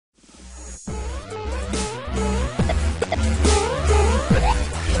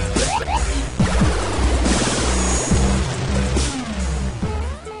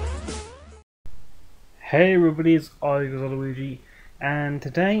Hey everybody, it's Luigi, and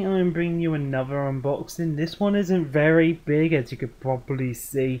today I'm bringing you another unboxing. This one isn't very big, as you could probably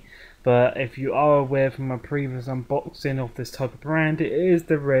see, but if you are aware from my previous unboxing of this type of brand, it is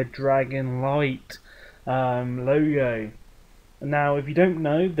the Redragon Light logo. Now, if you don't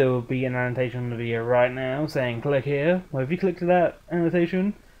know, there will be an annotation on the video right now saying click here. Well, if you click to that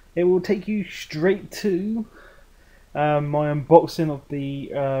annotation, it will take you straight to my unboxing of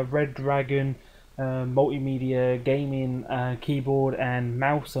the Redragon multimedia gaming keyboard and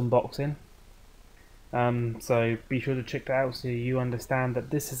mouse unboxing. So be sure to check that out so you understand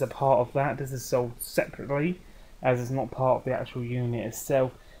that this is a part of that. This is sold separately, as it's not part of the actual unit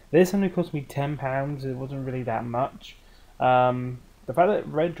itself. This only cost me £10. It wasn't really that much. The fact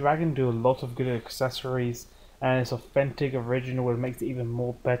that Redragon do a lot of good accessories and it's authentic, original, it makes it even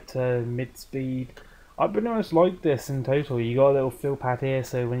more better. Mid-speed. I've been honest like this in total. You got a little fill pad here,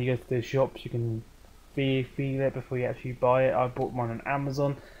 so when you go to the shops, you can feel it before you actually buy it. I bought mine on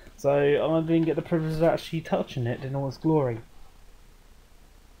Amazon, so I didn't get the privilege of actually touching it in all its glory.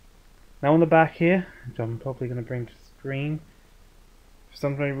 Now on the back here, which I'm probably going to bring to the screen, for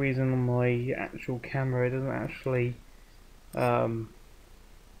some reason on my actual camera it doesn't actually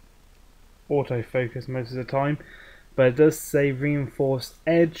autofocus most of the time, but it does say reinforced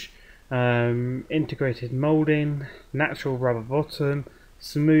edge, integrated molding, natural rubber bottom,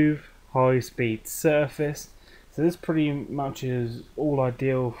 smooth high speed surface. So this pretty much is all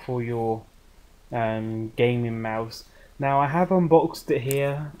ideal for your gaming mouse. Now I have unboxed it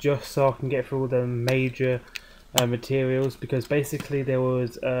here just so I can get through all the major materials, because basically there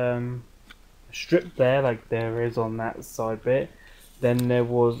was a strip there like there is on that side bit, then there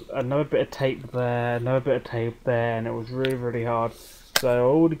was another bit of tape there, another bit of tape there, and it was really hard. So I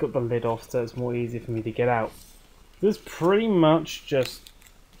already got the lid off, so it's more easy for me to get out. This pretty much just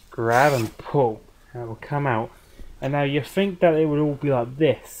grab and pull, and it will come out. And now you think that it would all be like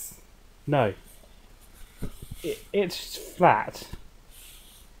this. No. It's flat.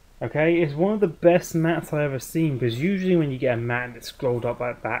 Okay, it's one of the best mats I've ever seen, because usually when you get a mat that's scrolled up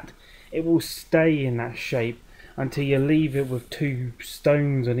like that, it will stay in that shape until you leave it with two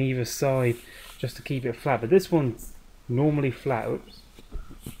stones on either side just to keep it flat. But this one's normally flat. Oops.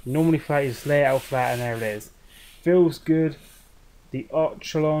 Normally flat, you just lay it out flat and there it is. Feels good. The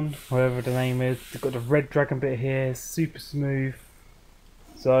Archelon, whatever the name is, they've got the Redragon bit here, super smooth.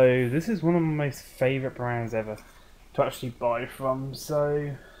 So this is one of my most favourite brands ever to actually buy from.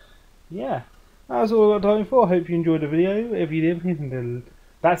 So yeah, that's all I've got time for. I hope you enjoyed the video. If you did,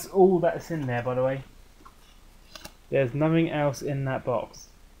 that's all that's in there, by the way. There's nothing else in that box.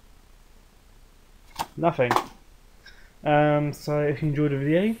 Nothing. So if you enjoyed the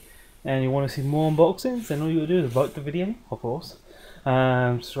video and you want to see more unboxings, then all you gotta do is like the video, of course,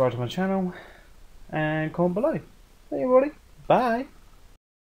 subscribe to my channel, and comment below. Thank you everybody. Bye.